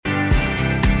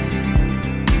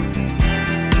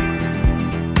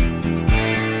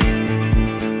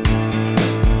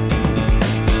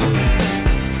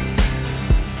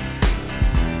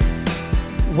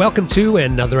Welcome to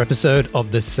another episode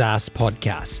of the SaaS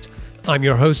Podcast. I'm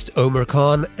your host, Omar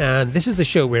Khan, and this is the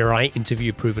show where I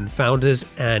interview proven founders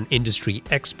and industry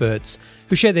experts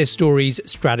who share their stories,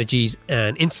 strategies,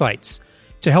 and insights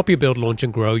to help you build, launch,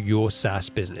 and grow your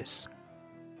SaaS business.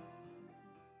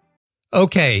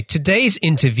 Okay, today's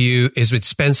interview is with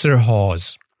Spencer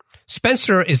Haws.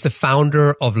 Spencer is the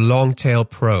founder of Longtail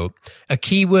Pro, a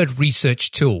keyword research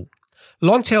tool.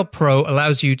 Longtail Pro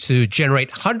allows you to generate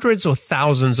hundreds or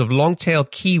thousands of long-tail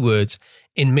keywords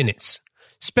in minutes.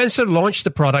 Spencer launched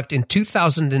the product in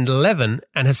 2011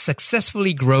 and has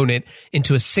successfully grown it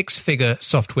into a six-figure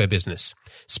software business.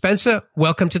 Spencer,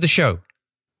 welcome to the show.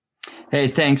 Hey,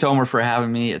 thanks, Omar, for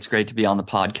having me. It's great to be on the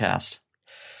podcast.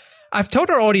 I've told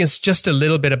our audience just a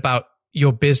little bit about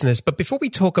your business, but before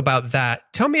we talk about that,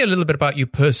 tell me a little bit about you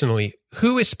personally.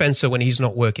 Who is Spencer when he's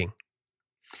not working?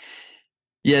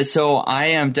 Yeah, so I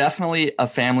am definitely a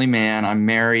family man. I'm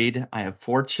married. I have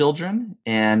 4 children,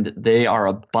 and they are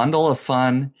a bundle of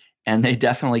fun, and they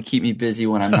definitely keep me busy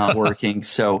when I'm not working.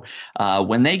 So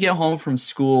when they get home from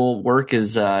school, work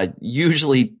is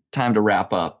usually time to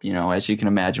wrap up, as you can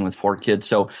imagine with 4 kids.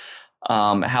 So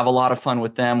have a lot of fun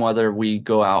with them, whether we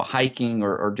go out hiking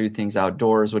or do things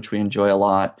outdoors, which we enjoy a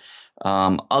lot.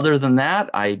 Other than that,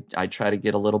 I try to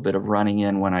get a little bit of running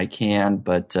in when I can,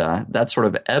 but that sort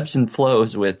of ebbs and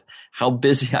flows with how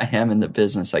busy I am in the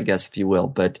business, I guess, if you will.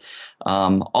 But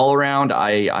all around,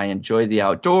 I enjoy the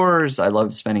outdoors. I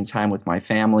love spending time with my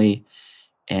family,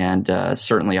 and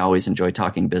certainly always enjoy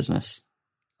talking business.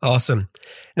 Awesome.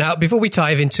 Now, before we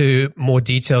dive into more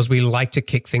details, we like to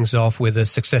kick things off with a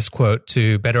success quote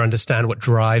to better understand what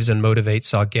drives and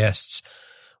motivates our guests.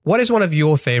 What is one of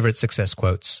your favorite success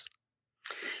quotes?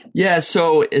 Yeah,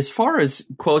 so as far as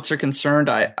quotes are concerned,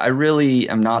 I really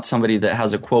am not somebody that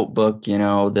has a quote book,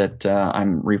 that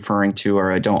I'm referring to,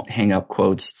 or I don't hang up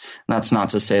quotes. And that's not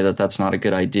to say that that's not a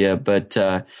good idea. But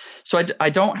so I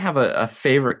don't have a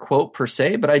favorite quote per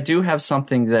se, but I do have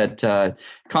something that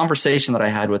conversation that I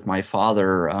had with my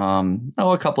father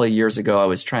a couple of years ago. I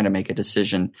was trying to make a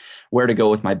decision where to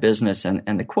go with my business.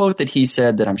 And the quote that he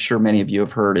said that I'm sure many of you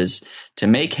have heard is to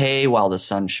make hay while the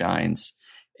sun shines.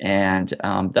 And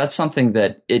that's something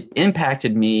that it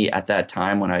impacted me at that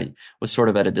time when I was sort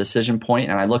of at a decision point.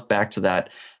 And I look back to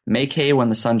that, make hay when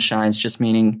the sun shines, just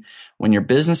meaning when your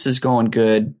business is going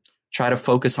good, try to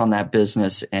focus on that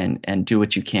business and do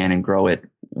what you can and grow it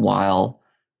while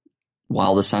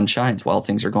the sun shines, while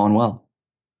things are going well.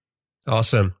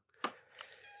 Awesome.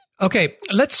 Okay,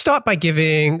 let's start by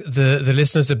giving the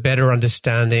listeners a better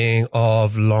understanding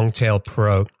of Longtail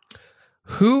Pro.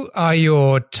 Who are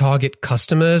your target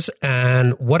customers,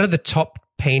 and what are the top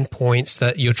pain points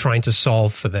that you're trying to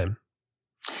solve for them?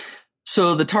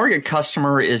 So the target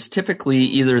customer is typically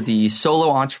either the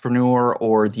solo entrepreneur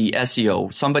or the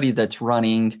SEO, somebody that's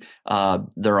running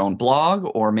their own blog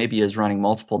or maybe is running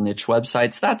multiple niche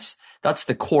websites. That's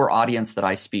the core audience that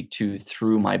I speak to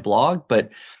through my blog.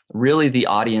 But really the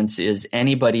audience is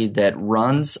anybody that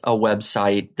runs a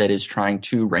website that is trying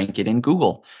to rank it in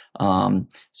Google.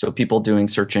 So people doing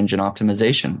search engine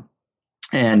optimization.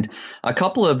 And a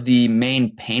couple of the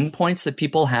main pain points that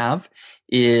people have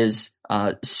is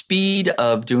speed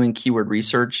of doing keyword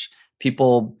research.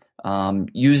 People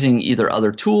using either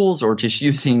other tools or just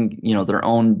using their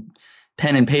own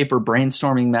pen and paper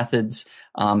brainstorming methods.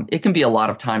 It can be a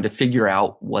lot of time to figure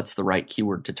out what's the right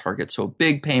keyword to target. So a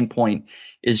big pain point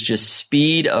is just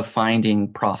speed of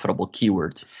finding profitable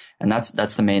keywords. And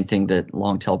that's the main thing that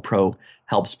Longtail Pro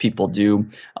helps people do.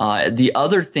 The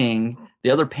other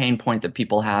pain point that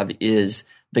people have is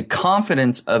the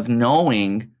confidence of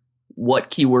knowing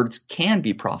what keywords can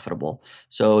be profitable.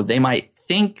 So they might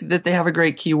think that they have a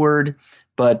great keyword,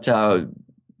 but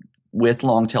with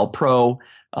Longtail Pro,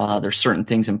 there's certain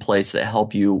things in place that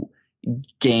help you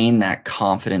gain that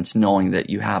confidence knowing that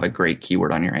you have a great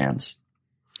keyword on your hands.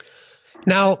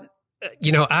 Now,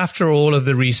 after all of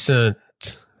the recent,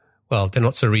 well, they're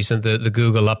not so recent, the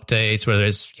Google updates, whether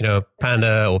it's,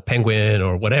 Panda or Penguin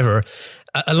or whatever,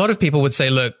 a lot of people would say,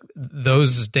 look,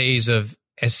 those days of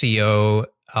SEO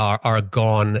are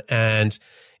gone, and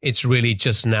it's really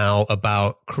just now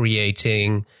about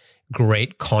creating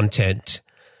great content.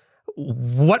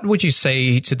 What would you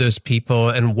say to those people,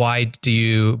 and why do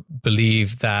you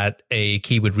believe that a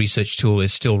keyword research tool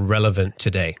is still relevant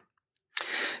today?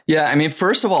 Yeah, I mean,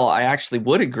 first of all, I actually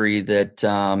would agree that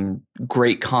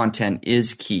great content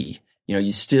is key.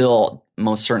 You still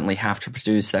most certainly have to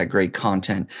produce that great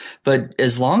content. But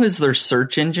as long as there's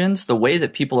search engines, the way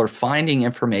that people are finding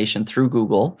information through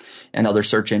Google and other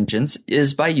search engines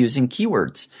is by using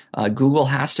keywords. Google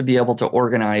has to be able to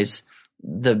organize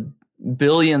the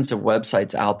billions of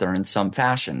websites out there in some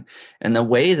fashion. And the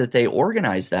way that they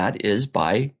organize that is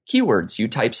by keywords. You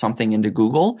type something into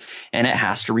Google and it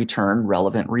has to return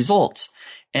relevant results.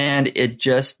 And it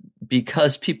just,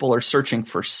 because people are searching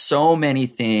for so many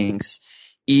things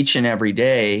each and every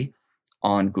day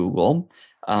on Google,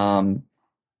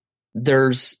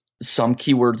 there's some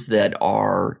keywords that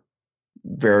are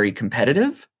very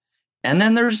competitive. And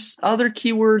then there's other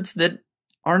keywords that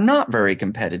are not very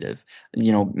competitive,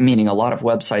 meaning a lot of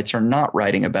websites are not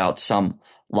writing about some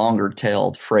longer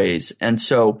tailed phrase. And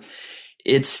so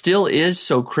it still is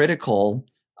so critical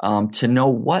to know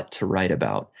what to write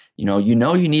about. You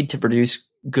need to produce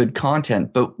good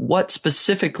content, but what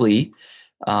specifically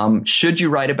should you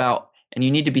write about? And you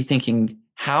need to be thinking,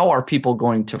 how are people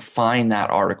going to find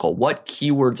that article? What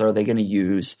keywords are they going to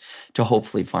use to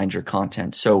hopefully find your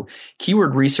content? So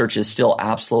keyword research is still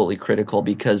absolutely critical,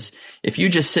 because if you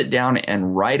just sit down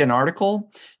and write an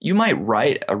article, you might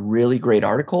write a really great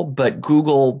article, but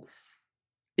Google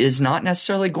is not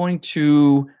necessarily going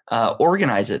to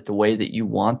organize it the way that you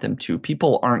want them to.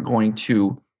 People aren't going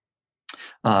to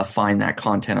find that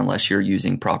content unless you're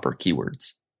using proper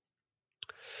keywords.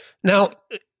 Now,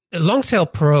 Longtail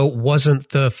Pro wasn't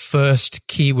the first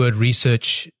keyword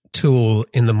research tool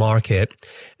in the market,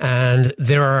 and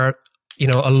there are,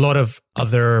 a lot of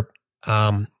other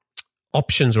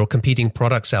options or competing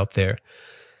products out there.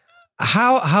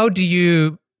 How do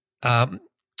you,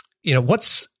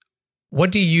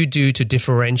 what do you do to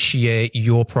differentiate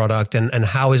your product, and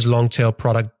how is Longtail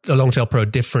Pro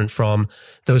different from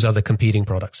those other competing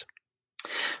products?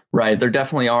 Right. There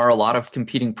definitely are a lot of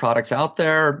competing products out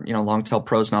there. Longtail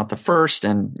Pro is not the first,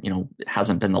 and, it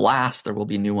hasn't been the last. There will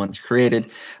be new ones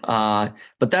created. But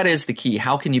that is the key.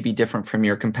 How can you be different from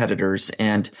your competitors?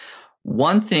 And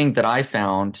one thing that I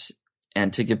found,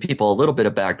 and to give people a little bit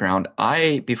of background,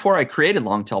 before I created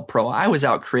Longtail Pro, I was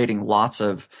out creating lots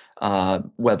of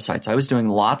websites. I was doing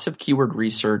lots of keyword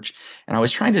research, and I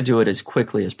was trying to do it as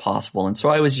quickly as possible. And so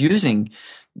I was using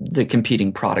the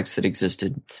competing products that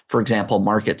existed. For example,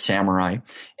 Market Samurai.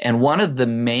 And one of the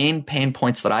main pain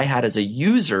points that I had as a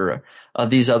user of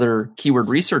these other keyword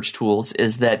research tools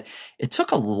is that it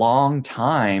took a long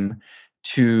time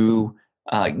to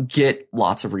get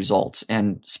lots of results.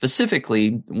 And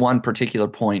specifically, one particular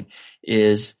point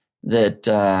is that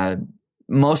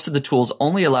most of the tools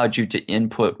only allowed you to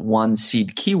input one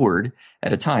seed keyword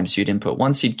at a time. So you'd input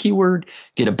one seed keyword,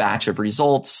 get a batch of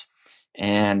results,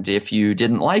 and if you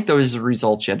didn't like those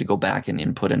results, you had to go back and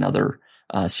input another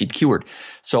seed keyword.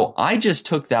 So I just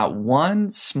took that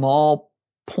one small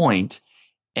point,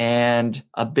 and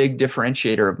a big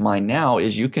differentiator of mine now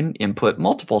is you can input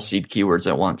multiple seed keywords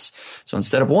at once. So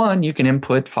instead of one, you can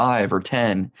input 5 or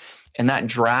 10. And that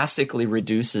drastically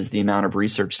reduces the amount of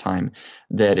research time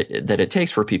that it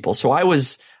takes for people. So I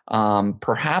was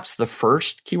perhaps the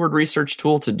first keyword research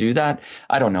tool to do that.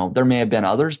 I don't know. There may have been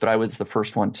others, but I was the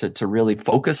first one to really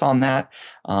focus on that.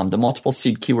 The multiple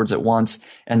seed keywords at once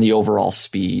and the overall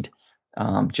speed.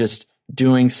 Just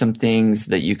doing some things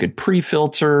that you could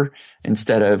pre-filter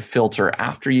instead of filter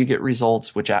after you get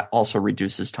results, which also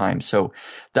reduces time. So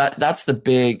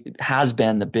has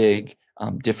been the big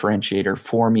differentiator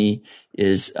for me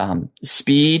is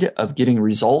speed of getting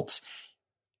results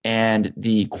and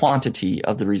the quantity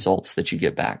of the results that you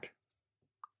get back.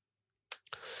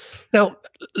 Now,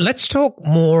 let's talk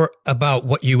more about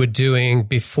what you were doing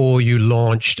before you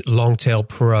launched Longtail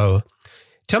Pro.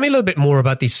 Tell me a little bit more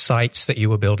about these sites that you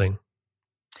were building.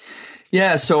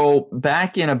 Yeah, so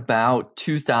back in about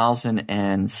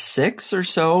 2006 or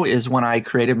so is when I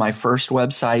created my first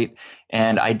website,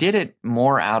 and I did it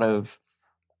more out of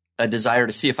a desire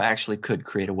to see if I actually could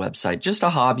create a website, just a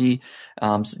hobby,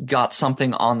 got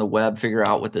something on the web, figure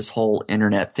out what this whole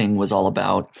internet thing was all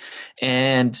about,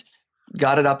 and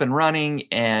got it up and running,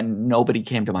 and nobody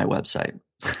came to my website.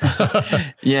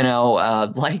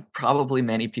 Like probably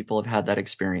many people have had that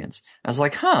experience. I was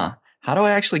like, how do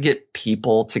I actually get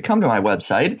people to come to my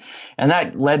website? And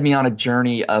that led me on a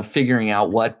journey of figuring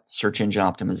out what search engine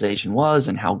optimization was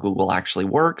and how Google actually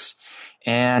works.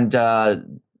 And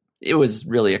it was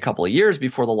really a couple of years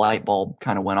before the light bulb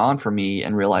kind of went on for me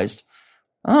and realized,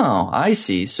 oh, I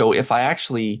see. So if I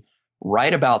actually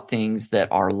write about things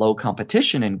that are low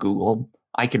competition in Google,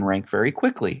 I can rank very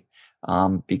quickly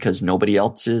because nobody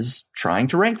else is trying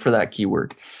to rank for that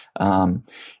keyword. And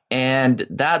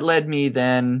that led me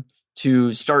then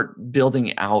to start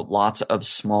building out lots of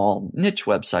small niche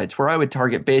websites where I would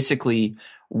target basically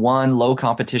one low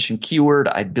competition keyword.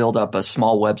 I'd build up a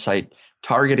small website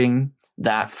targeting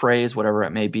that phrase, whatever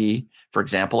it may be. For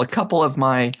example, a couple of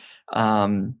my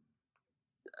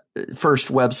first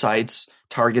websites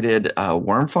targeted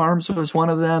worm farms was one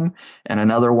of them, and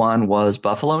another one was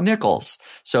buffalo nickels.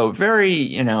 So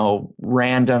very,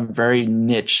 random, very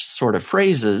niche sort of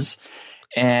phrases.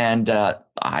 And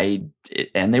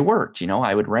and they worked.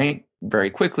 I would rank very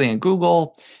quickly in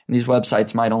Google. And these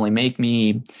websites might only make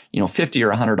me, $50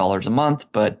 or $100 a month,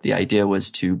 but the idea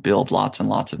was to build lots and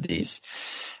lots of these.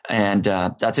 And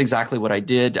that's exactly what I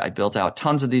did. I built out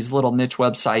tons of these little niche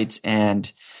websites,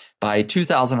 and by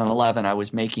 2011, I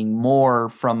was making more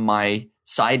from my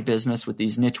side business with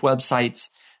these niche websites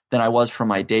than I was from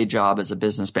my day job as a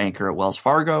business banker at Wells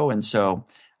Fargo. And so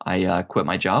I quit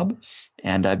my job,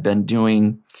 and I've been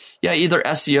doing, either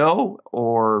SEO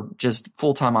or just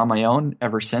full-time on my own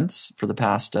ever since for the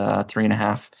past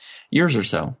 3.5 years or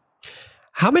so.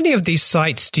 How many of these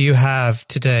sites do you have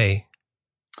today?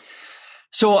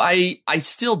 So I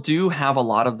still do have a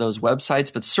lot of those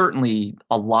websites, but certainly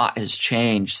a lot has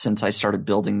changed since I started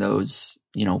building those,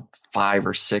 5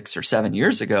 or 6 or 7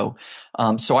 years ago.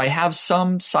 So I have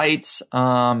some sites.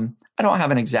 I don't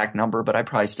have an exact number, but I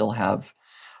probably still have,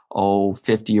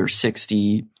 50 or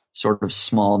 60 sort of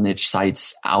small niche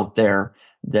sites out there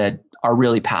that are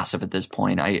really passive at this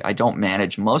point. I don't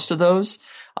manage most of those.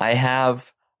 I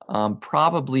have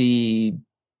probably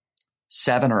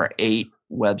 7 or 8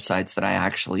 websites that I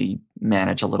actually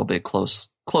manage a little bit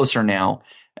closer now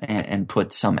and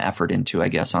put some effort into, I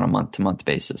guess, on a month-to-month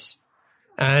basis.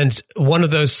 And one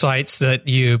of those sites that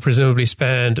you presumably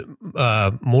spend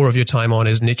more of your time on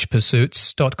is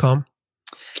nichepursuits.com?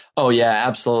 Oh, yeah,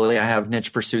 absolutely. I have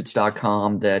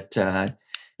nichepursuits.com that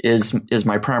is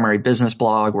my primary business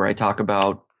blog, where I talk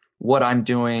about what I'm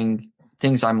doing,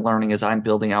 things I'm learning as I'm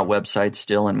building out websites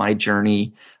still in my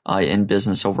journey in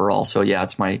business overall. So yeah,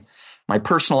 it's my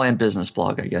personal and business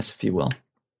blog, I guess, if you will.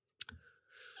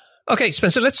 Okay,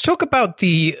 Spencer, let's talk about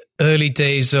the early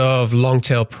days of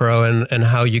Longtail Pro and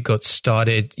how you got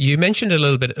started. You mentioned a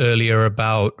little bit earlier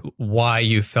about why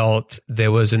you felt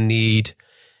there was a need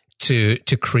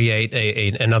to create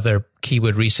another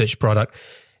keyword research product.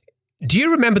 Do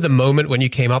you remember the moment when you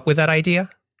came up with that idea?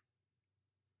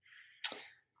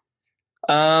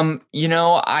 I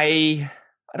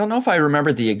don't know if I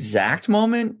remember the exact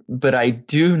moment, but I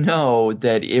do know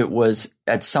that it was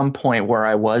at some point where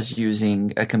I was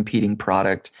using a competing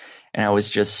product, and I was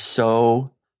just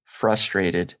so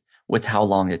frustrated with how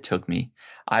long it took me.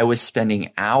 I was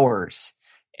spending hours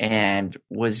and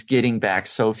was getting back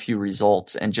so few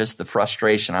results, and just the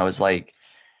frustration. I was like,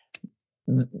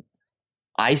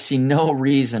 I see no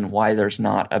reason why there's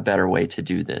not a better way to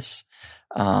do this.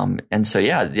 And so,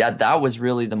 that was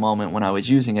really the moment when I was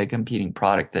using a competing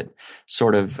product that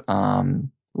sort of,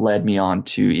 led me on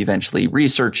to eventually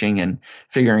researching and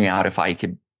figuring out if I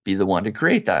could be the one to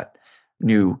create that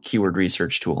new keyword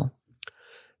research tool.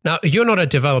 Now, you're not a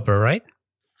developer, right?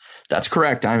 That's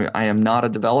correct. I am not a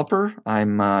developer.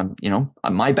 I'm,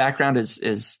 my background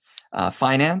is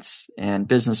finance and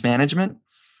business management.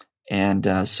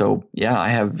 And, so I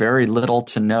have very little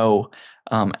to no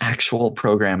actual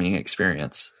programming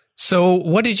experience. So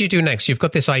what did you do next? You've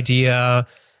got this idea.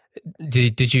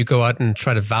 Did you go out and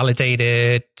try to validate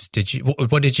it?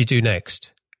 What did you do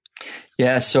next?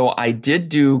 Yeah, so I did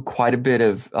do quite a bit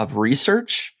of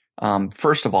research.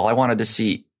 First of all, I wanted to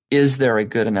see, is there a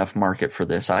good enough market for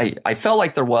this? I felt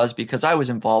like there was, because I was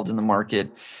involved in the market.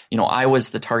 I was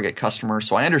the target customer,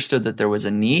 so I understood that there was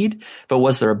a need, but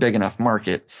was there a big enough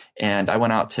market? And I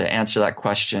went out to answer that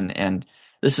question, and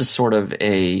this is sort of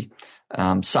a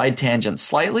side tangent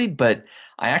slightly, but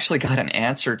I actually got an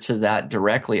answer to that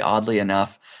directly, oddly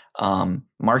enough.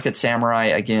 Market Samurai,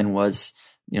 again, was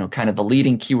kind of the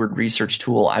leading keyword research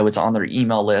tool. I was on their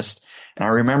email list. And I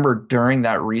remember during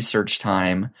that research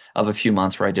time of a few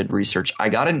months where I did research, I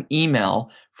got an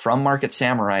email from Market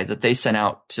Samurai that they sent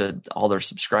out to all their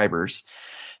subscribers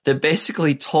that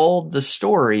basically told the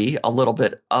story a little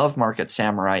bit of Market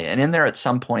Samurai. And in there at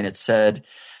some point it said,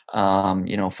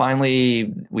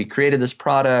 finally we created this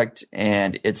product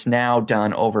and it's now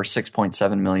done over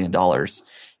 $6.7 million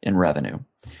in revenue.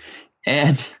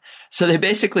 And so they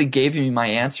basically gave me my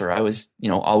answer. I was,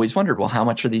 always wondered, well, how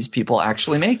much are these people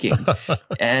actually making?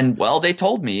 And they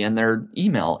told me in their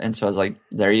email. And so I was like,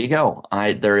 there you go.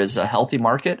 There is a healthy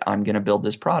market. I'm going to build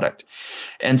this product.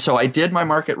 And so I did my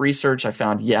market research. I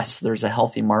found, yes, there's a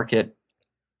healthy market.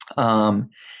 And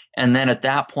then at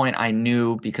that point I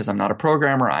knew, because I'm not a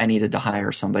programmer, I needed to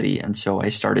hire somebody. And so I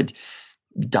started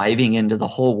diving into the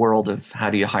whole world of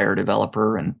how do you hire a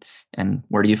developer and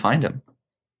where do you find them?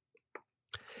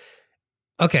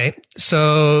 Okay,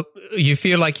 so you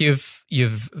feel like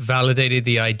you've validated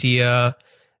the idea.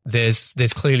 There's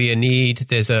clearly a need.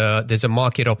 There's a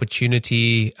market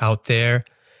opportunity out there.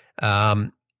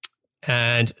 Um,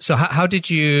 and so how did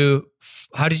you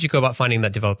go about finding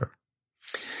that developer?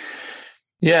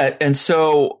 Yeah. And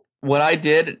so what I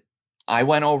did, I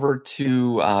went over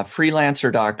to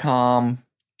freelancer.com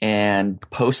and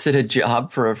posted a job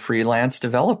for a freelance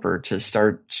developer to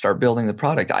start building the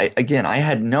product. I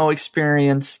had no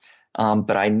experience,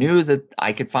 but I knew that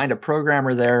I could find a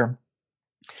programmer there.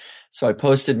 So I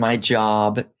posted my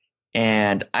job,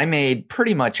 and I made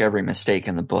pretty much every mistake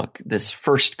in the book. This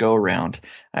first go round,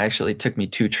 actually took me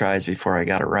 2 tries before I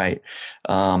got it right.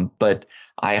 But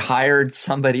I hired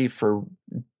somebody for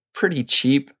pretty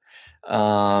cheap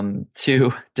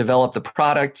to develop the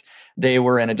product. They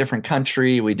were in a different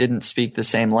country. We didn't speak the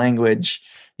same language.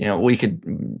 We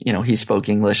could, he spoke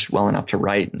English well enough to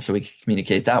write, and so we could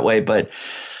communicate that way. But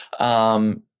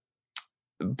I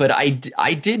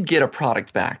did get a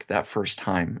product back that first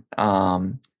time.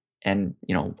 And,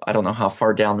 I don't know how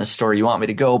far down this story you want me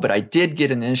to go, but I did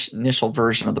get an initial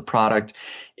version of the product.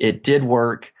 It did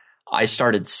work. I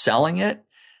started selling it,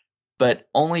 but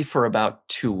only for about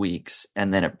 2 weeks,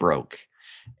 and then it broke.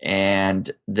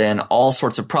 And then all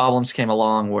sorts of problems came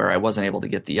along where I wasn't able to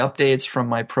get the updates from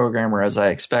my programmer as I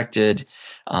expected.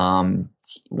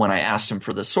 When I asked him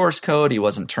for the source code, he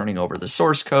wasn't turning over the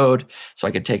source code so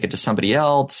I could take it to somebody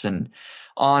else, and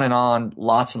on,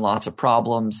 lots and lots of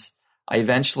problems.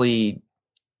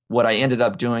 What I ended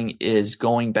up doing is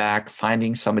going back,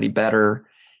 finding somebody better,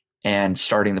 and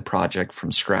starting the project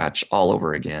from scratch all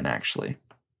over again, actually.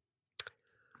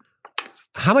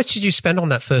 How much did you spend on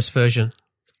that first version?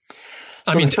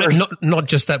 Not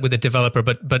just that with the developer,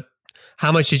 but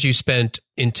how much did you spend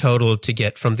in total to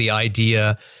get from the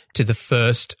idea to the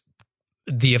first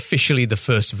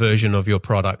version of your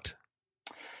product?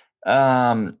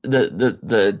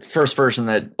 The first version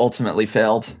that ultimately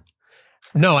failed.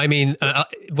 No, I mean,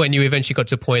 when you eventually got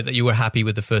to a point that you were happy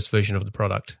with the first version of the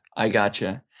product. I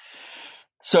gotcha.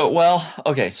 So,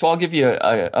 okay. So I'll give you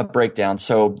a breakdown.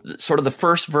 So sort of the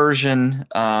first version,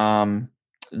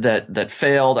 that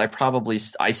failed,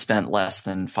 I spent less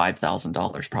than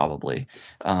 $5,000 probably.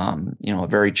 A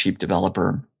very cheap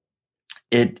developer.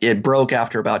 It broke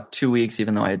after about 2 weeks,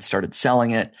 even though I had started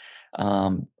selling it.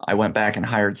 I went back and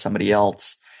hired somebody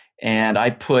else, and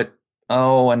I put,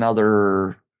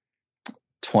 another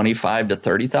 $25,000 to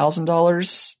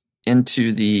 $30,000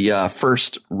 into the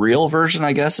first real version,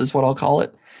 I guess is what I'll call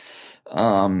it.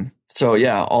 So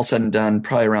yeah, all said and done,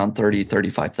 probably around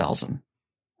 $35,000.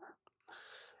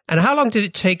 And how long did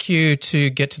it take you to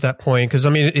get to that point? Because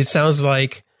it sounds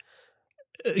like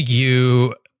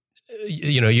you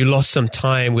lost some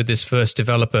time with this first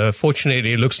developer.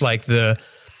 Fortunately, it looks like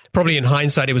probably in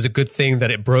hindsight, it was a good thing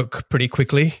that it broke pretty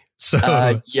quickly.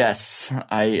 So yes,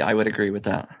 I would agree with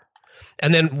that.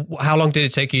 And then how long did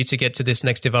it take you to get to this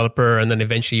next developer and then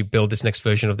eventually build this next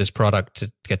version of this product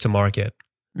to get to market?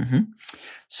 Mm-hmm.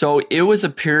 So it was a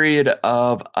period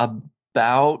of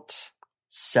about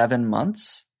 7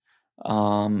 months.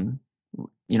 Both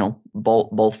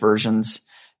versions,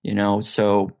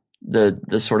 so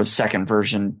the sort of second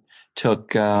version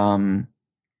took 5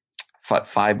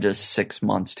 to 6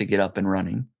 months to get up and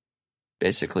running,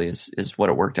 basically is what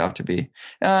it worked out to be.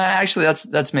 Actually,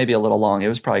 that's maybe a little long. It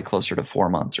was probably closer to 4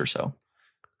 months or so,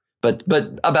 but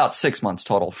about 6 months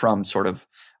total from sort of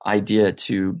idea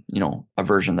to, a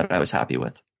version that I was happy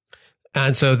with.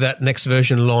 And so that next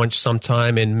version launched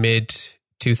sometime in mid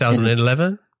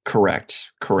 2011?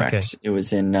 Correct. Okay. It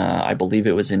was I believe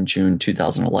it was in June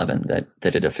 2011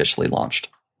 that it officially launched.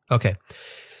 Okay.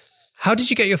 How did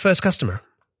you get your first customer?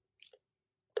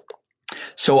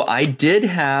 So I did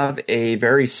have a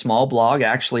very small blog,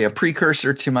 actually a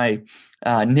precursor to my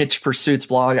Niche Pursuits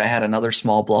blog. I had another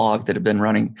small blog that had been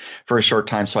running for a short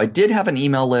time. So I did have an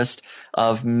email list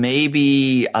of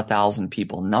maybe 1,000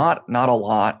 people, not a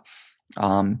lot.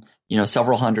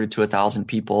 Several hundred to 1,000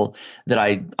 people that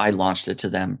I launched it to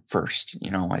them first.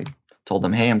 I told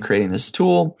them, hey, I'm creating this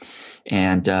tool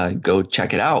and go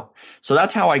check it out. So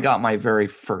that's how I got my very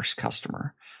first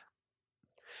customer.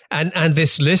 And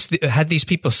this list, had these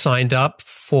people signed up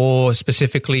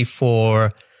specifically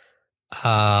for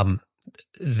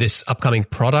this upcoming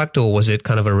product, or was it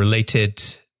kind of a related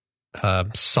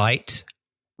site?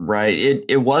 Right.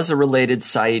 It was a related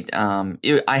site.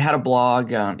 I had a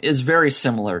blog, is very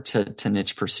similar to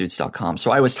nichepursuits.com.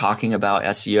 So I was talking about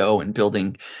SEO and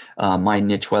building, my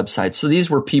niche website. So these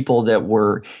were people that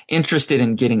were interested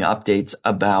in getting updates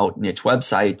about niche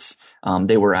websites.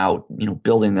 They were out,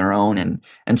 building their own,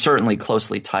 and certainly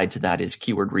closely tied to that is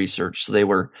keyword research. So they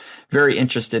were very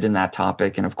interested in that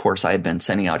topic. And of course, I had been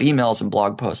sending out emails and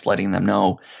blog posts letting them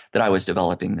know that I was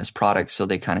developing this product. So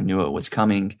they kind of knew it was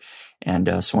coming.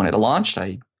 And so when it launched,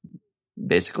 I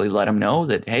basically let them know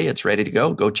that, hey, it's ready to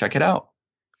go. Go check it out.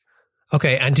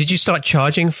 Okay. And did you start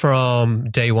charging from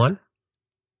day one?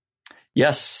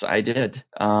 Yes, I did.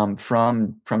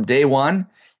 From day one,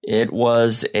 it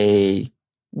was a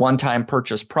one-time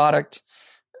purchase product,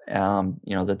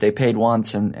 that they paid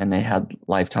once and they had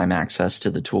lifetime access to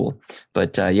the tool.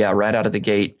 But right out of the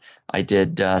gate, I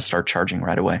did start charging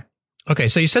right away. Okay.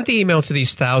 So you sent the email to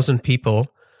these 1,000 people.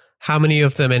 How many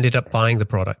of them ended up buying the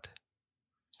product?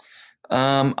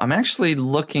 I'm actually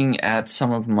looking at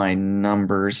some of my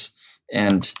numbers,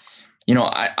 and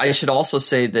I should also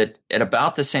say that at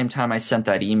about the same time I sent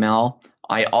that email,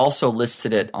 I also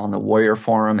listed it on the Warrior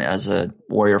Forum as a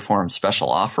Warrior Forum special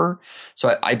offer.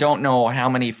 So I don't know how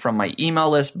many from my email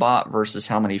list bought versus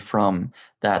how many from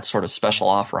that sort of special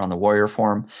offer on the Warrior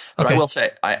Forum. But Okay. I will say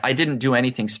I didn't do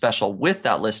anything special with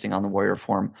that listing on the Warrior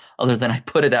Forum other than I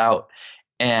put it out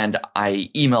and I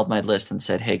emailed my list and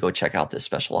said, hey, go check out this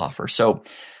special offer. So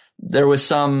there was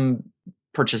some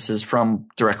purchases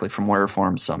directly from Warrior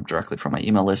Forum, some directly from my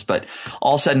email list. But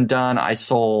all said and done, I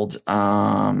sold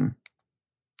about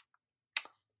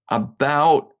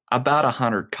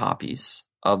 100 copies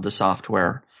of the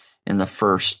software in the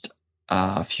first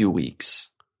few weeks.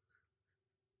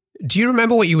 Do you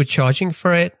remember what you were charging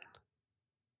for it?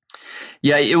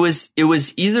 Yeah, it was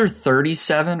either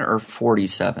 $37 or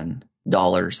 $47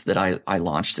 that I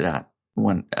launched it at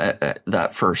when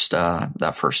that first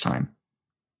time.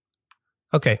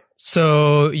 Okay,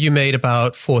 so you made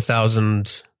about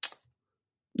 $4,000.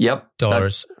 Yep,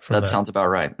 that sounds about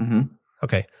right. Mm-hmm.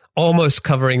 Okay, almost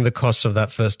covering the cost of that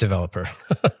first developer.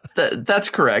 That's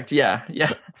correct. Yeah.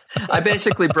 I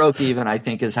basically broke even, I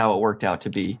think, is how it worked out to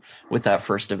be with that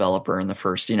first developer and the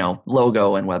first,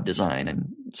 logo and web design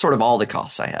and sort of all the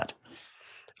costs I had.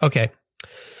 Okay.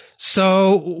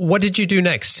 So what did you do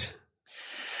next?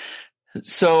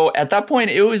 So at that point,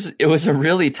 it was a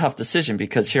really tough decision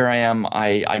because here I am,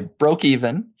 I broke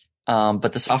even,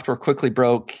 but the software quickly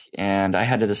broke and I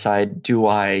had to decide, do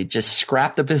I just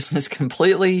scrap the business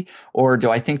completely or do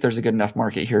I think there's a good enough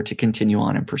market here to continue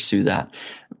on and pursue that?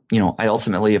 I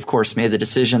ultimately, of course, made the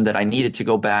decision that I needed to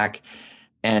go back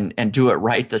and do it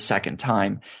right the second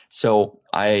time. So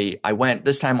I went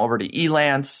this time over to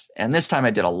Elance, and this time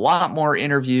I did a lot more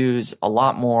interviews, a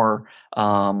lot more,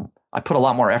 I put a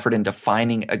lot more effort into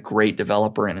finding a great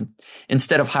developer. And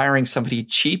instead of hiring somebody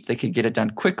cheap that could get it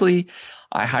done quickly,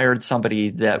 I hired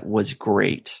somebody that was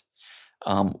great.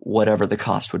 Whatever the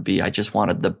cost would be, I just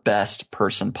wanted the best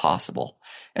person possible.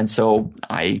 And so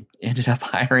I ended up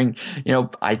hiring,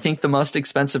 I think the most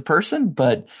expensive person,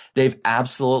 but they've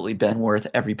absolutely been worth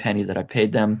every penny that I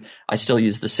paid them. I still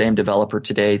use the same developer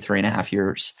today, 3.5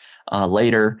 years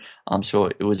later. So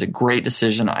it was a great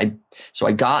decision. So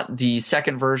I got the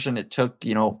second version. It took,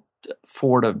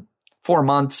 4 to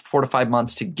 5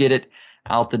 months to get it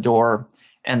out the door.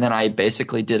 And then I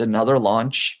basically did another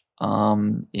launch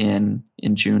in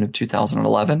June of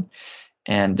 2011.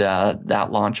 And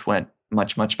that launch went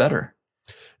much, much better.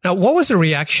 Now, what was the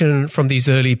reaction from these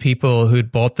early people who'd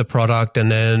bought the product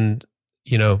and then,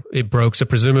 it broke? So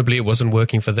presumably it wasn't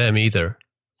working for them either.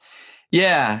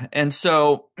 Yeah. And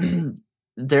so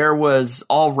there was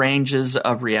all ranges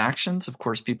of reactions. Of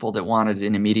course, people that wanted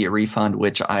an immediate refund,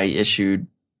 which I issued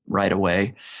right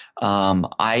away.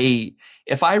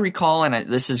 If I recall, and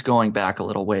this is going back a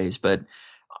little ways, but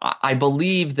I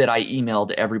believe that I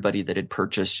emailed everybody that had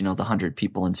purchased, the 100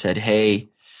 people and said, hey,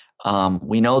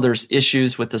 we know there's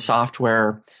issues with the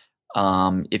software.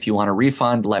 If you want a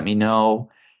refund, let me know.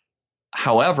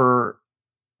 However,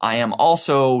 I am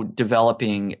also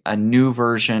developing a new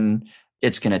version.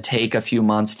 It's going to take a few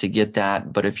months to get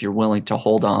that, but if you're willing to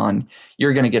hold on,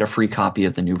 you're going to get a free copy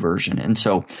of the new version. And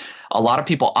so a lot of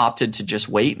people opted to just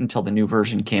wait until the new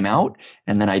version came out,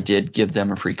 and then I did give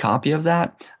them a free copy of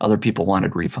that. Other people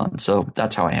wanted refunds, so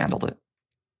that's how I handled it.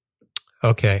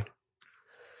 Okay.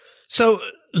 So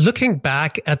looking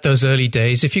back at those early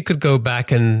days, if you could go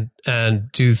back and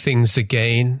do things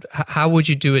again, how would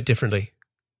you do it differently?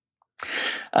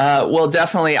 Well,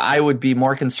 definitely I would be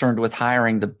more concerned with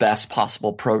hiring the best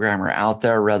possible programmer out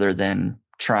there rather than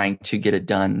trying to get it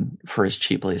done for as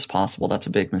cheaply as possible. That's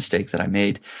a big mistake that I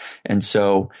made. And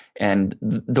so,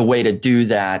 the way to do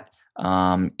that,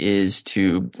 is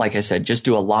to, like I said, just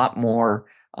do a lot more,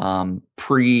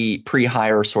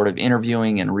 pre-hire sort of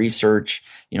interviewing and research,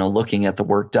 looking at the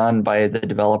work done by the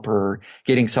developer,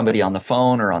 getting somebody on the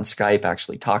phone or on Skype,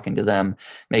 actually talking to them,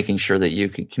 making sure that you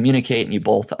can communicate and you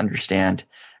both understand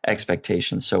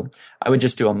expectations. So I would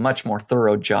just do a much more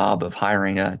thorough job of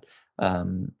hiring a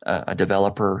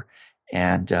developer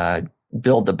and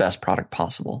build the best product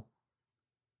possible.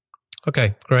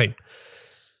 Okay, great.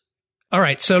 All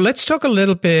right. So let's talk a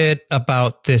little bit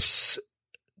about this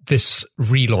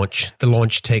relaunch, the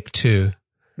launch take two.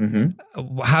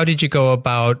 Mm-hmm. How did you go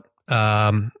about,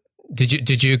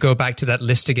 did you go back to that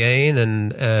list again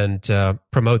and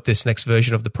promote this next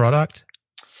version of the product?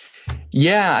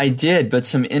 Yeah, I did, but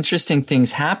some interesting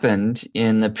things happened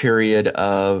in the period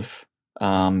of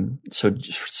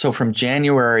so from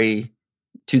January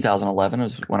 2011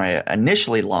 was when I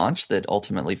initially launched, that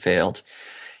ultimately failed,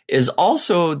 is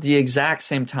also the exact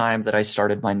same time that I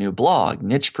started my new blog,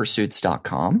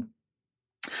 nichepursuits.com.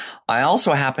 I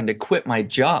also happened to quit my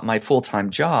job, my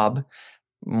full-time job,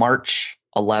 March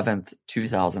 11th,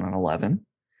 2011.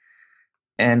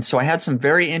 And so I had some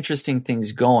very interesting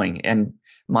things going, and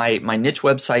my niche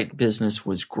website business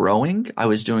was growing. I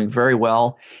was doing very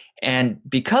well. And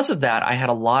because of that, I had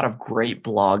a lot of great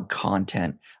blog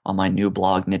content on my new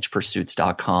blog,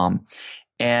 nichepursuits.com.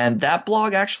 And that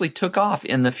blog actually took off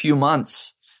in the few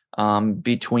months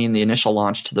between the initial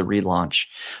launch to the relaunch.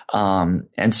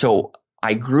 And so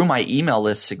I grew my email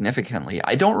list significantly.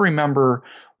 I don't remember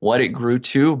what it grew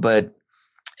to, but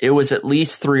it was at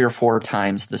least 3 or 4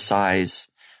 times the size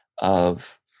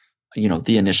of,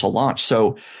 the initial launch.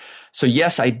 So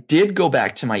yes, I did go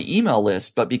back to my email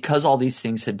list, but because all these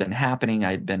things had been happening,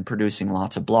 I'd been producing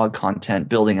lots of blog content,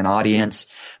 building an audience.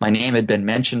 My name had been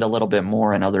mentioned a little bit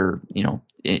more in other,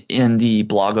 in the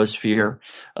blogosphere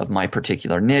of my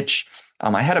particular niche.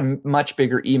 I had a much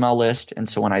bigger email list. And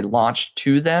so when I launched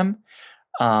to them,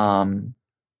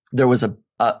 there was a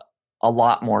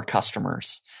lot more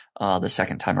customers, the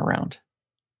second time around.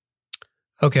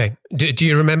 Okay. Do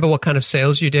you remember what kind of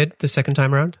sales you did the second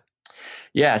time around?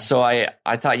 Yeah. So I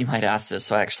thought you might ask this.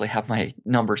 So I actually have my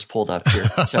numbers pulled up here.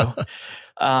 So,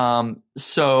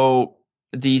 so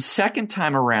the second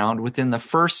time around, within the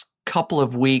first couple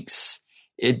of weeks,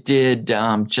 it did,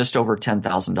 just over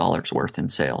 $10,000 worth in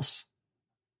sales.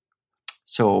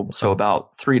 So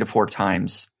about 3 to 4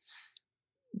 times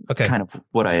kind of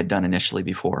what I had done initially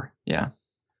before. Yeah.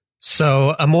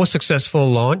 So a more successful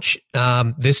launch.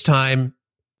 This time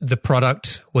the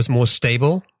product was more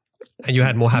stable and you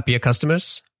had more happier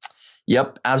customers.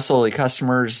 Yep, absolutely.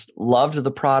 Customers loved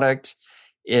the product.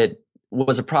 It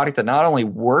was a product that not only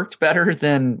worked better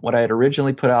than what I had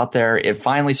originally put out there, it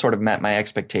finally sort of met my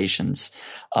expectations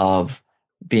of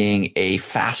being a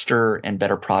faster and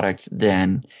better product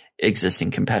than existing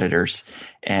competitors.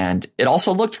 And it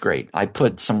also looked great. I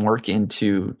put some work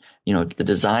into, the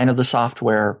design of the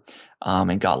software,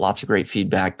 and got lots of great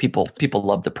feedback. People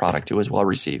loved the product. It was well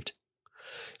received.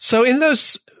 So in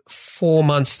those 4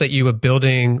 months that you were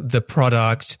building the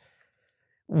product,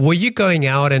 were you going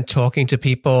out and talking to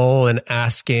people and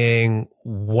asking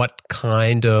what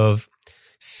kind of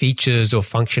features or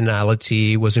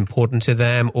functionality was important to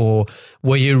them? Or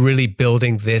were you really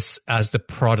building this as the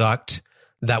product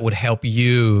that would help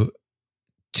you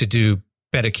to do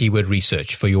better keyword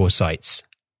research for your sites?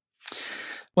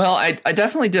 Well, I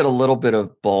definitely did a little bit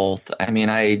of both. I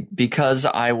mean, because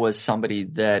I was somebody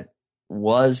that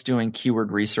was doing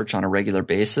keyword research on a regular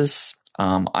basis,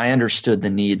 I understood the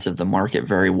needs of the market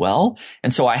very well.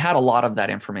 And so I had a lot of that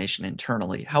information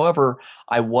internally. However,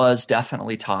 I was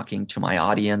definitely talking to my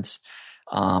audience,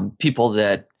 people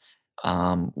that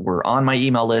were on my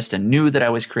email list and knew that I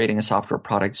was creating a software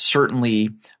product,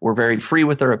 certainly were very free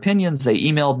with their opinions. They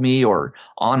emailed me or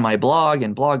on my blog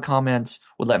and blog comments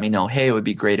would let me know, hey, it would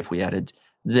be great if we added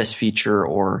this feature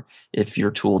or if your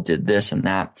tool did this and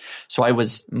that. So I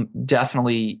was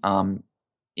definitely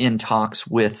in talks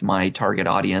with my target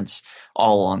audience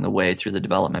all along the way through the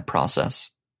development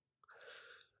process.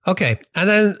 Okay. And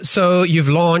then, so you've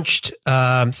launched,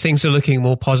 things are looking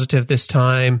more positive this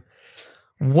time.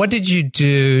 What did you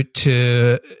do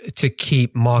to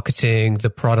keep marketing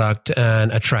the product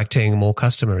and attracting more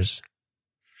customers?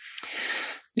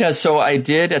 Yeah, so I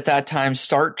did at that time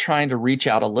start trying to reach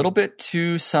out a little bit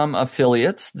to some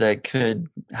affiliates that could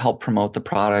help promote the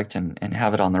product and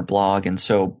have it on their blog. And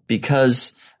so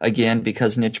because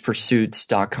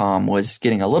nichepursuits.com was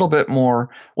getting a little bit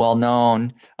more well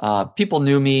known, people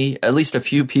knew me, at least a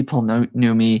few people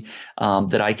knew me,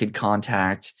 that I could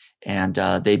contact. And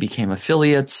they became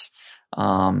affiliates.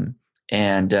 And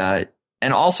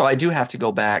also I do have to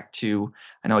go back to,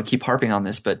 I know I keep harping on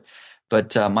this, but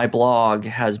my blog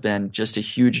has been just a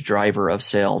huge driver of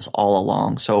sales all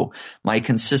along. So my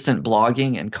consistent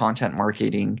blogging and content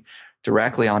marketing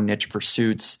directly on Niche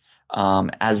Pursuits,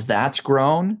 as that's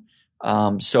grown,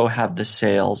 so have the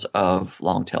sales of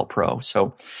Longtail Pro.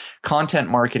 So content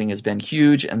marketing has been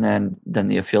huge. And then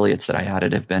the affiliates that I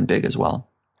added have been big as well.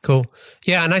 Cool.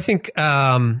 Yeah. And I think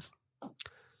as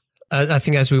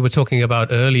we were talking about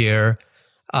earlier,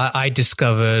 I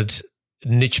discovered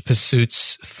niche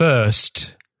pursuits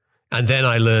first, and then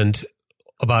I learned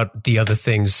about the other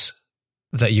things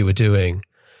that you were doing.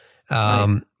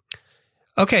 Right.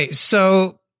 Okay,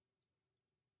 so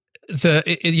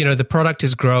the product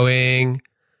is growing,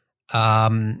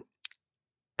 and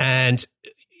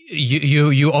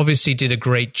you obviously did a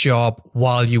great job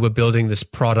while you were building this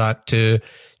product to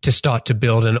start to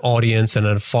build an audience and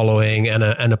a following and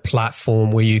a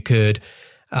platform where you could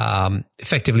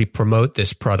effectively promote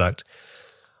this product.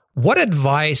 What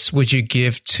advice would you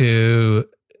give to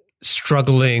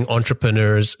struggling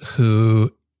entrepreneurs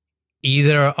who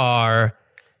either are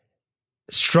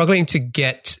struggling to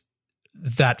get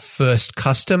that first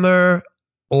customer,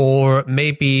 or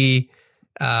maybe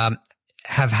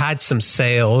have had some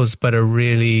sales but are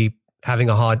really having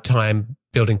a hard time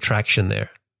building traction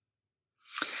there?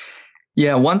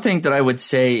 Yeah, one thing that I would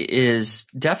say is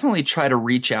definitely try to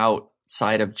reach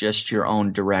outside of just your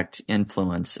own direct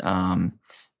influence.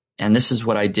 And this is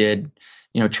what I did,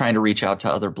 trying to reach out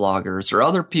to other bloggers or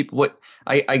other people. What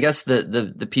I guess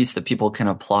the piece that people can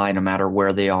apply no matter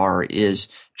where they are is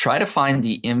try to find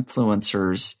the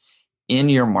influencers in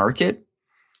your market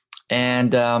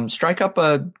and strike up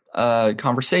a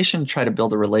conversation, try to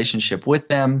build a relationship with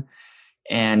them,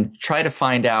 and try to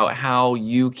find out how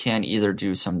you can either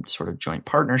do some sort of joint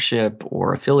partnership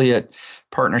or affiliate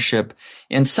partnership.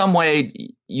 In some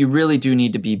way, you really do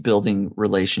need to be building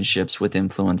relationships with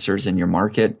influencers in your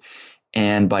market.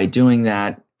 And by doing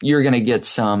that, you're going to get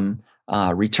some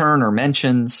return or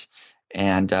mentions.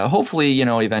 And hopefully,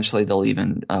 eventually they'll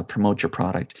even promote your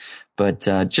product. But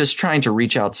just trying to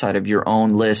reach outside of your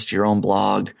own list, your own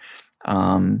blog,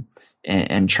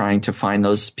 and trying to find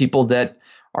those people that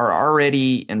are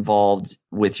already involved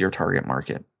with your target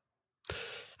market.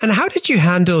 And how did you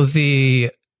handle the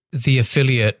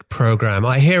affiliate program?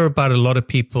 I hear about a lot of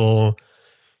people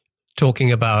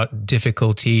talking about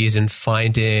difficulties in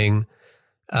finding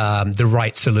the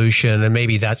right solution, and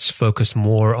maybe that's focused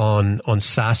more on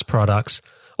SaaS products.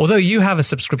 Although you have a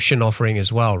subscription offering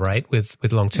as well, right? With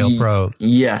Longtail Pro.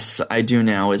 Yes, I do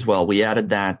now as well. We added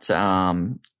that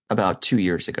about 2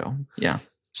 years ago. Yeah.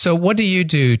 So what did you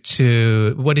do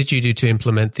to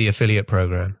implement the affiliate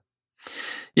program?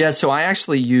 Yeah, so I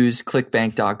actually use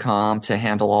clickbank.com to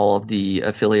handle all of the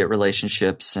affiliate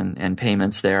relationships and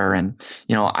payments there. And,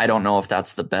 I don't know if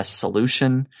that's the best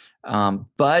solution,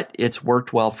 but it's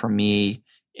worked well for me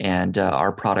and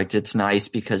our product. It's nice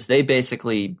because they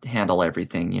basically handle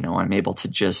everything. I'm able to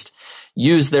just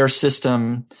use their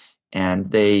system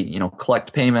and they,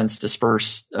 collect payments,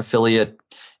 disperse affiliate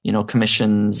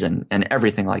commissions and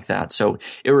everything like that. So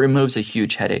it removes a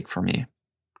huge headache for me.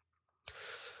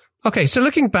 Okay. So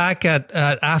looking back at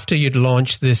after you'd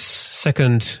launched this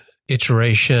second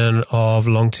iteration of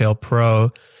Longtail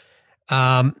Pro,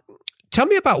 tell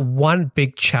me about one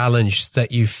big challenge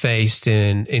that you faced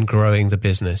in growing the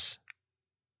business.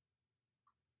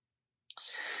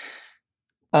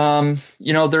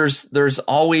 There's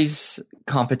always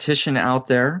competition out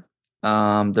there.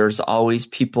 There's always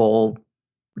people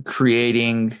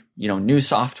creating, new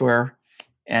software.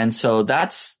 And so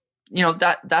that's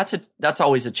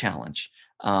always a challenge.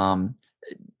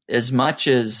 As much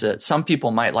as some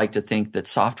people might like to think that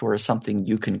software is something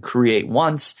you can create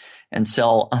once and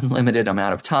sell unlimited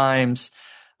amount of times,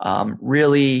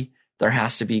 really there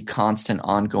has to be constant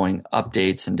ongoing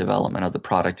updates and development of the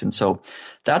product. And so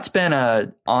that's been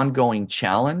an ongoing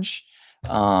challenge,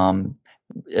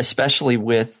 especially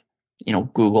with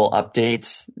Google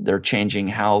updates. They're changing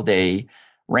how they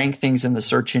rank things in the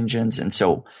search engines. And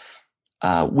so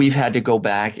we've had to go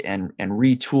back and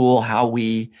retool how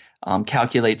we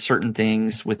calculate certain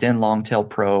things within Longtail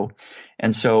Pro.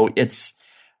 And so it's,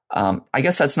 I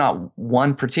guess that's not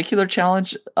one particular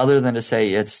challenge other than to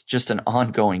say it's just an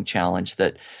ongoing challenge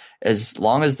that as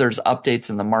long as there's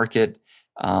updates in the market,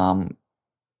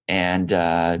 and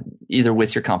either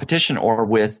with your competition or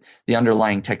with the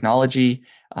underlying technology,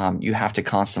 you have to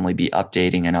constantly be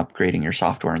updating and upgrading your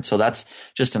software. And so that's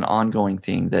just an ongoing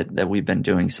thing that we've been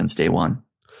doing since day one.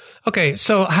 Okay.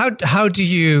 So how do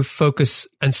you focus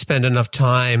and spend enough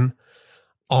time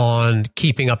on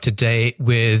keeping up to date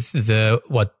with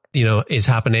what is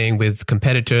happening with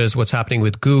competitors, what's happening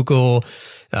with Google,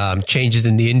 changes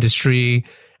in the industry,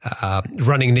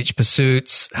 running niche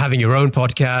pursuits, having your own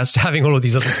podcast, having all of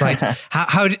these other sites,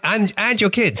 and your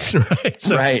kids, right?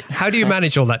 So right. How do you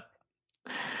manage all that?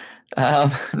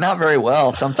 Not very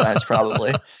well sometimes,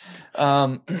 probably.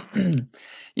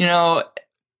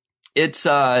 It's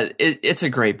a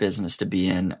great business to be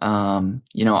in.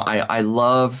 I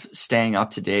love staying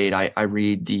up to date. I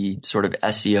read the sort of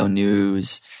SEO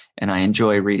news and I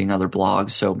enjoy reading other blogs.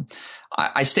 So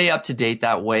I stay up to date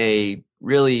that way,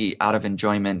 really out of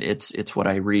enjoyment. It's what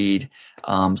I read.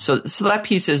 So that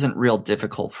piece isn't real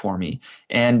difficult for me.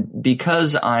 And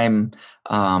because I'm,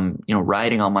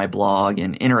 writing on my blog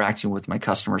and interacting with my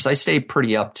customers, I stay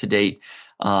pretty up to date,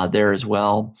 there as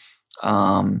well.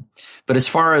 But as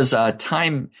far as,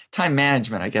 time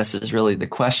management, I guess is really the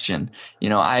question.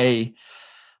 I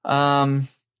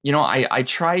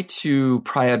try to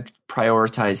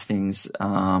prioritize things,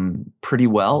 pretty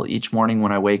well. Each morning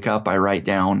when I wake up, I write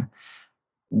down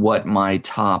what my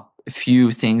top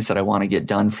few things that I want to get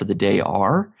done for the day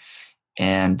are.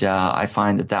 And I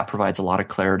find that provides a lot of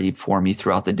clarity for me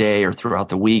throughout the day or throughout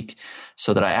the week,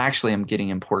 so that I actually am getting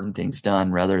important things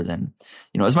done rather than,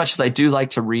 as much as I do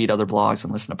like to read other blogs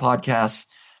and listen to podcasts,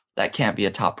 that can't be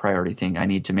a top priority thing. I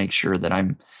need to make sure that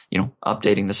I'm,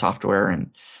 updating the software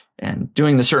and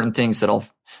doing the certain things that'll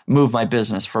move my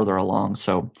business further along.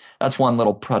 So that's one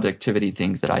little productivity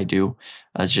thing that I do,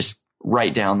 is just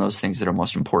write down those things that are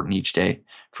most important each day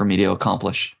for me to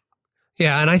accomplish.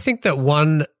 Yeah. And I think that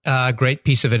one great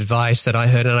piece of advice that I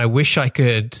heard, and I wish I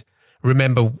could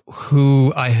remember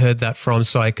who I heard that from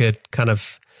so I could kind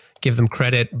of give them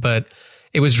credit, but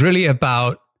it was really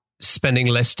about spending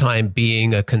less time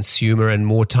being a consumer and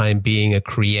more time being a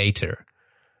creator.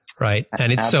 Right.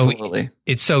 And it's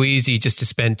so easy just to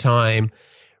spend time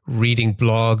reading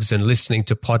blogs and listening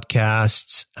to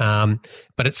podcasts.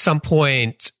 But at some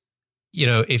point,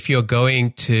 if you're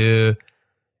going to,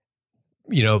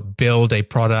 build a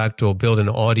product or build an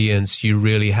audience, you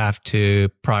really have to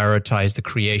prioritize the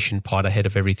creation part ahead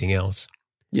of everything else.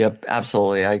 Yep,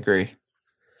 absolutely. I agree.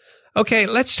 Okay,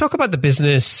 let's talk about the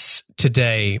business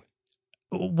today.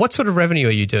 What sort of revenue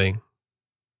are you doing?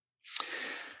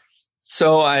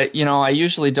 So I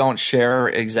usually don't share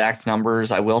exact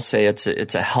numbers. I will say it's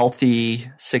a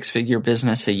healthy 6-figure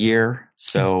business a year.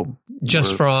 So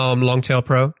just from Longtail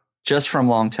Pro? Just from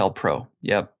Longtail Pro.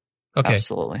 Yep. Okay.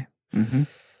 Absolutely. Mm-hmm.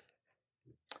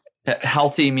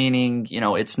 Healthy meaning,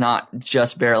 it's not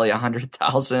just barely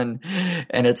 100,000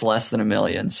 and it's less than $1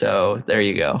 million. So there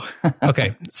you go.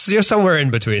 Okay. So you're somewhere in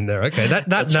between there. Okay.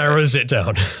 That narrows it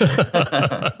down.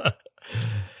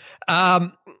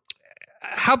 I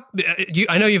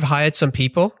know you've hired some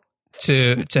people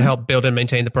to help build and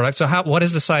maintain the product. So what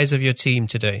is the size of your team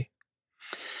today?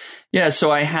 Yeah,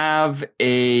 so I have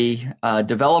a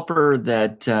developer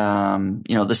that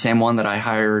the same one that I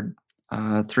hired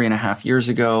 3.5 years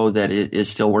ago that is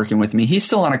still working with me. He's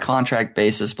still on a contract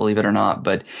basis, believe it or not,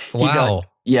 but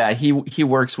he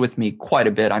works with me quite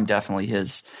a bit. I'm definitely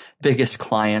his biggest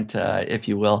client, if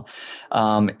you will.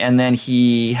 And then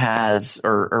he has,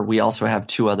 or we also have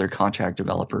 2 other contract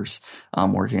developers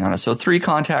working on it. So 3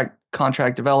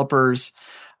 contract developers,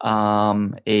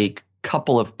 a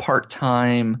couple of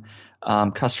part-time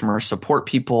customer support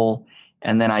people,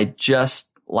 and then I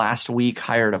just last week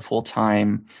hired a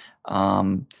full-time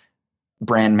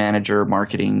brand manager,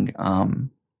 marketing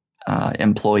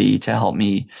employee to help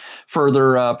me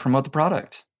further promote the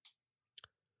product.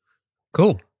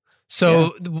 Cool.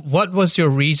 So what was your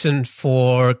reason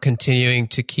for continuing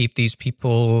to keep these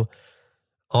people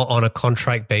on a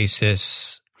contract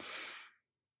basis?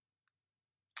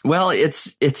 Well,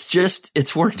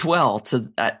 it's worked well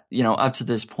to, up to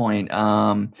this point.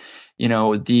 The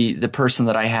person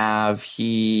that I have,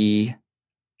 he's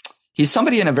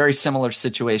somebody in a very similar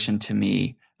situation to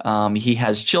me. He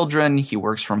has children. He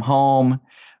works from home.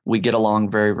 We get along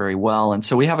very, very well. And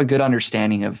so we have a good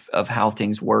understanding of how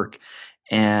things work.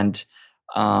 And,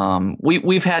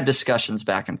 we've had discussions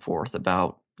back and forth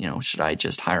about, should I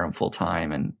just hire him full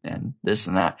time and this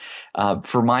and that.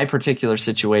 For my particular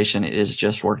situation, it has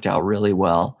just worked out really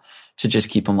well to just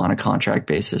keep him on a contract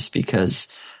basis because,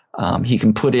 he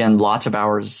can put in lots of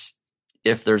hours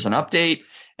if there's an update.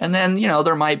 And then,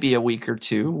 there might be a week or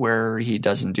 2 where he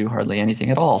doesn't do hardly anything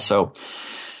at all. So,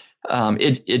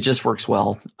 it just works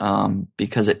well,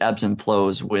 because it ebbs and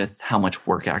flows with how much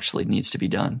work actually needs to be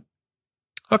done.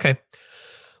 Okay.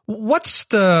 What's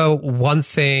the one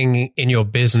thing in your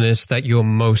business that you're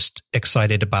most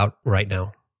excited about right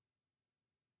now?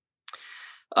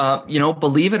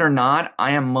 Believe it or not,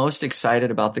 I am most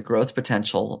excited about the growth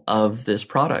potential of this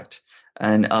product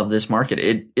and of this market.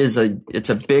 It's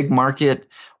a big market.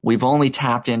 We've only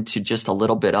tapped into just a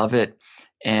little bit of it.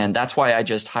 And that's why I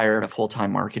just hired a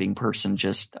full-time marketing person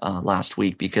just last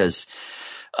week because,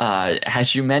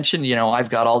 as you mentioned, I've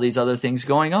got all these other things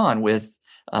going on with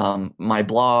my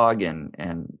blog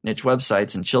and niche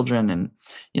websites and children. And,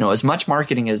 as much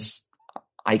marketing as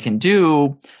I can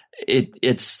do,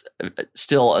 it's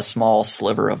still a small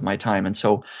sliver of my time. And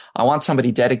so I want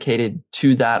somebody dedicated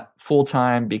to that full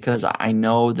time because I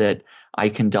know that I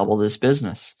can double this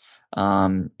business.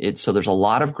 So there's a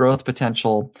lot of growth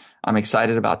potential. I'm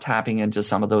excited about tapping into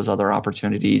some of those other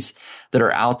opportunities that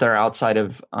are out there outside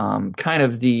of kind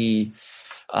of the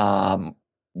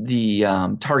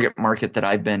target market that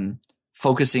I've been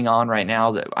focusing on right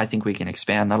now. That I think we can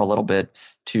expand that a little bit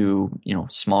to,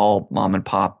 small mom and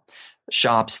pop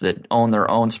shops that own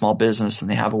their own small business and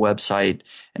they have a website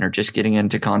and are just getting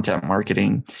into content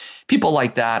marketing. People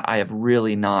like that, I have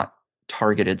really not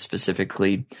targeted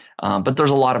specifically, but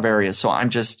there's a lot of areas. So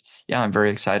I'm very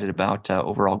excited about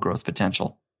overall growth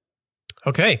potential.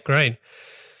 Okay, great.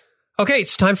 Okay,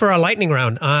 it's time for our lightning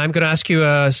round. I'm going to ask you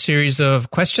a series of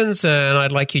questions, and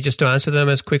I'd like you just to answer them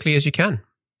as quickly as you can.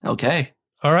 Okay.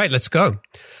 All right, let's go.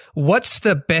 What's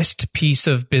the best piece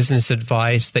of business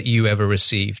advice that you ever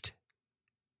received?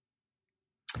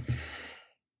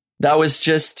 That was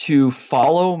just to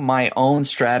follow my own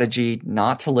strategy,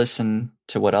 not to listen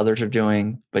to what others are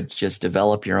doing, but just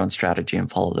develop your own strategy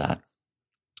and follow that.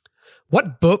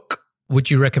 What book would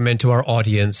you recommend to our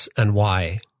audience and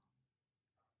why?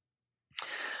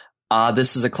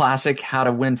 This is a classic, How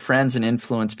to Win Friends and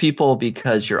Influence People,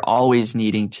 because you're always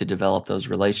needing to develop those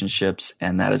relationships,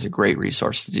 and that is a great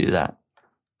resource to do that.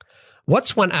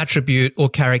 What's one attribute or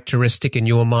characteristic in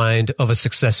your mind of a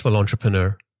successful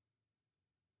entrepreneur?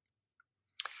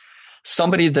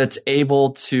 Somebody that's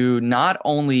able to not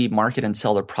only market and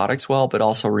sell their products well, but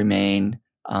also remain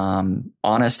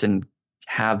honest and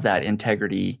have that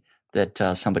integrity that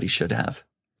somebody should have.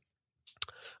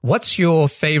 What's your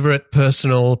favorite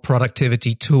personal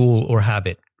productivity tool or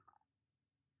habit?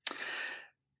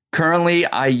 Currently,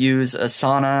 I use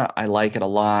Asana. I like it a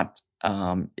lot.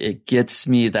 It gets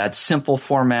me that simple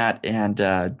format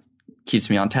and keeps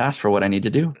me on task for what I need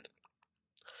to do.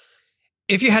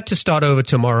 If you had to start over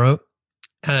tomorrow,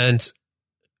 and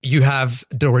you have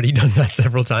already done that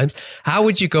several times, how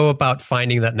would you go about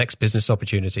finding that next business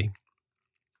opportunity?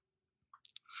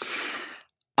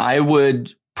 I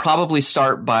would probably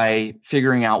start by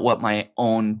figuring out what my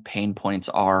own pain points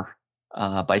are,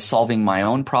 by solving my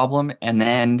own problem, and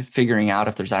then figuring out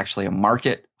if there's actually a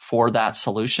market for that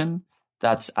solution.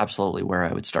 That's absolutely where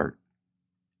I would start.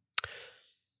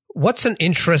 What's an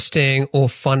interesting or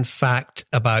fun fact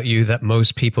about you that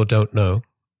most people don't know?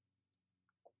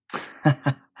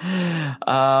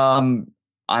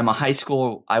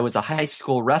 I was a high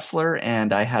school wrestler,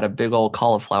 and I had a big old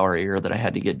cauliflower ear that I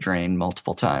had to get drained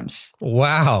multiple times.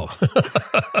 Wow.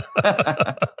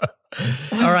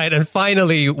 All right. And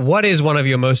finally, what is one of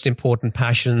your most important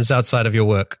passions outside of your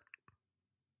work?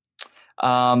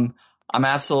 I'm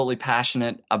absolutely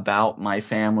passionate about my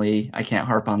family. I can't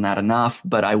harp on that enough,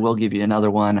 but I will give you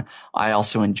another one. I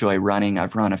also enjoy running.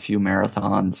 I've run a few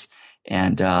marathons,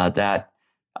 and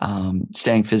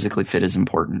staying physically fit is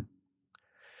important.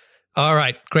 All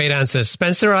right. Great answers.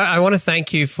 Spencer, I want to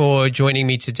thank you for joining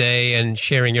me today and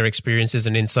sharing your experiences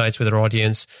and insights with our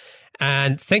audience.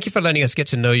 And thank you for letting us get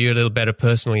to know you a little better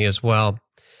personally as well.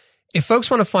 If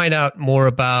folks want to find out more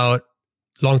about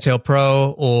Longtail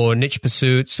Pro or Niche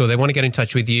Pursuits, or they want to get in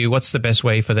touch with you, what's the best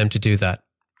way for them to do that?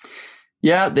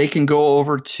 Yeah, they can go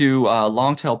over to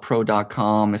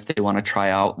longtailpro.com if they want to try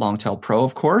out Longtail Pro,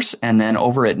 of course. And then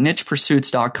over at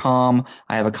nichepursuits.com,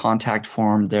 I have a contact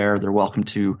form there. They're welcome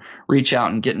to reach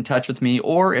out and get in touch with me.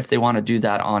 Or if they want to do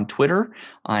that on Twitter,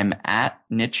 I'm at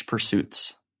Niche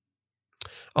Pursuits.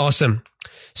 Awesome.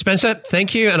 Spencer,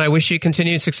 thank you, and I wish you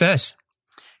continued success.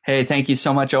 Hey, thank you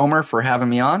so much, Omer, for having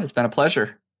me on. It's been a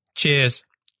pleasure. Cheers.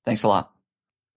 Thanks a lot.